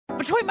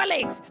between my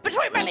legs,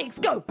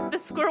 go. The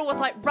squirrel was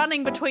like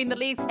running between the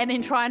legs and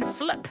then try and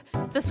flip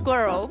the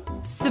squirrel.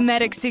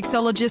 Somatic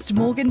sexologist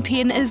Morgan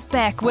Penn is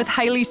back with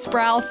Hayley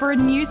Sproul for a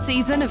new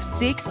season of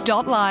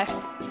Sex.Life.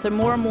 So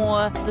more and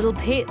more little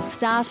pets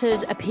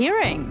started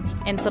appearing,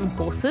 and some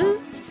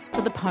horses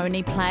for the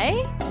pony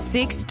play.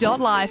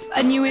 Sex.Life,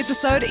 a new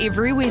episode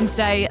every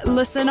Wednesday.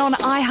 Listen on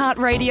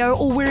iHeartRadio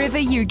or wherever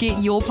you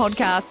get your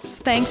podcasts.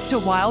 Thanks to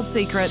Wild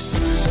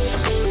Secrets.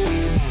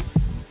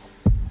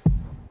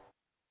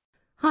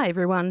 Hi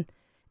everyone,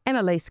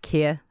 Annalise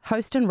Keir,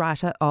 host and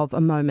writer of A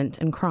Moment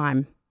in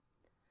Crime.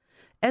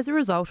 As a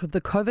result of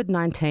the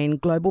COVID-19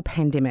 global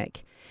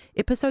pandemic,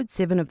 episode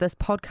 7 of this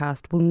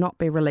podcast will not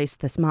be released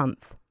this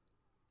month.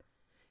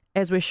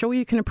 As we're sure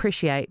you can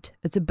appreciate,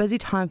 it's a busy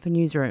time for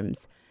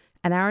newsrooms,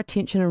 and our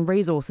attention and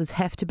resources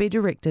have to be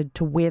directed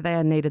to where they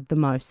are needed the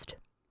most.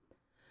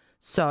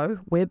 So,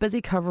 we're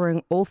busy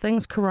covering all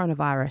things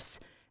coronavirus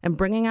and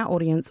bringing our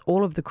audience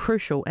all of the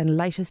crucial and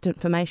latest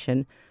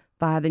information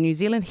via the New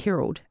Zealand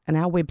Herald and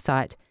our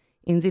website,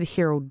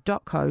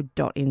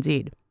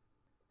 nzherald.co.nz.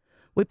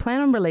 We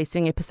plan on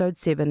releasing episode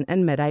 7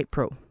 in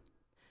mid-April.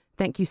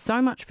 Thank you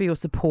so much for your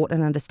support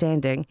and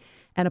understanding,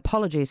 and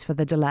apologies for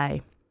the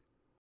delay.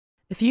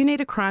 If you need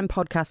a crime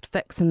podcast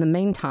fix in the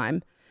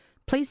meantime,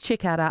 please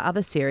check out our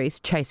other series,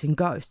 Chasing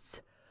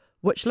Ghosts,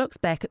 which looks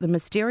back at the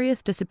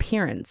mysterious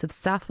disappearance of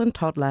Southland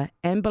toddler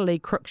Amber Lee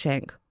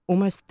Cruikshank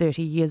almost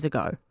 30 years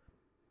ago.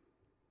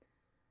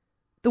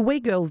 The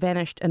wee girl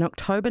vanished in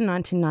October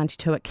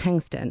 1992 at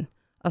Kingston,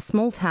 a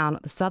small town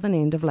at the southern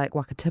end of Lake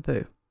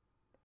Wakatipu.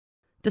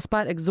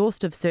 Despite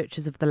exhaustive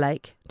searches of the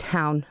lake,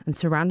 town and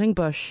surrounding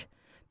bush,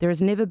 there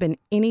has never been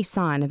any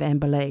sign of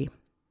Amber Lee.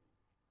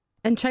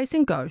 In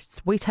Chasing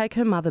Ghosts, we take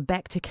her mother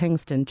back to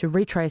Kingston to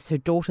retrace her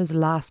daughter's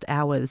last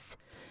hours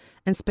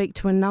and speak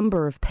to a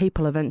number of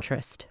people of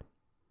interest.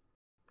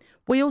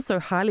 We also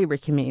highly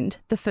recommend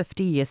The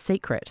 50-Year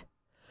Secret,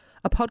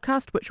 a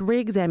podcast which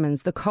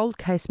re-examines the cold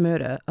case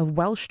murder of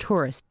Welsh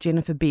tourist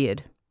Jennifer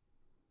Beard.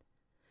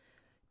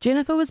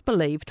 Jennifer was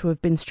believed to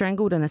have been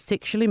strangled in a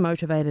sexually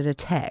motivated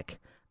attack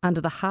under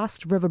the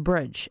Haast River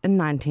Bridge in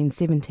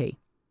 1970.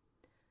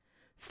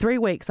 3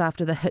 weeks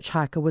after the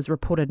hitchhiker was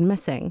reported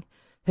missing,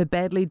 her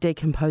badly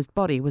decomposed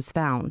body was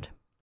found.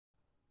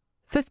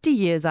 50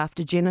 years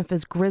after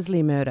Jennifer's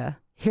grisly murder,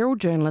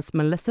 Herald journalist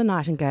Melissa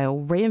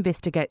Nightingale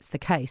reinvestigates the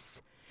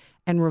case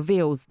and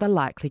reveals the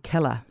likely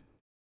killer.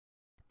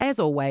 As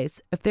always,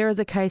 if there is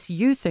a case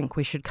you think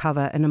we should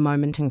cover in A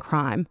Moment in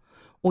Crime,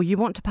 or you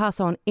want to pass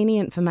on any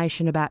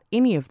information about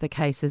any of the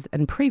cases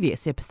in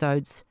previous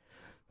episodes,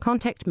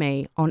 contact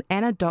me on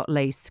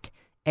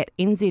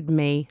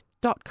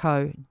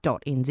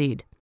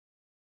anna.leask@nzme.co.nz.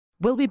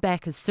 We'll be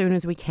back as soon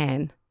as we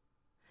can.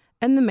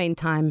 In the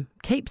meantime,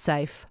 keep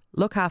safe,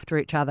 look after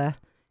each other,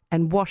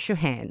 and wash your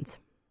hands.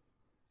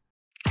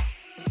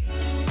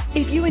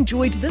 If you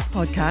enjoyed this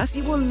podcast,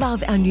 you will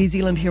love our New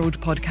Zealand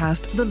Herald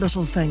podcast, The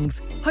Little Things,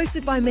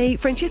 hosted by me,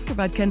 Francesca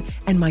Rudkin,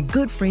 and my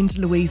good friend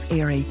Louise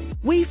Airy.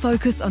 We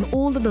focus on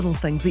all the little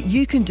things that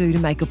you can do to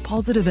make a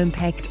positive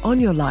impact on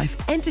your life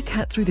and to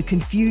cut through the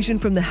confusion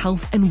from the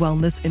health and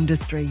wellness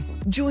industry.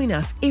 Join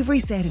us every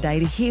Saturday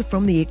to hear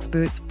from the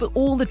experts for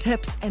all the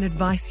tips and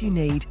advice you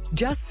need.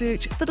 Just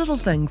search The Little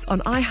Things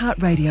on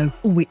iHeartRadio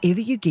or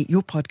wherever you get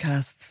your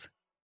podcasts.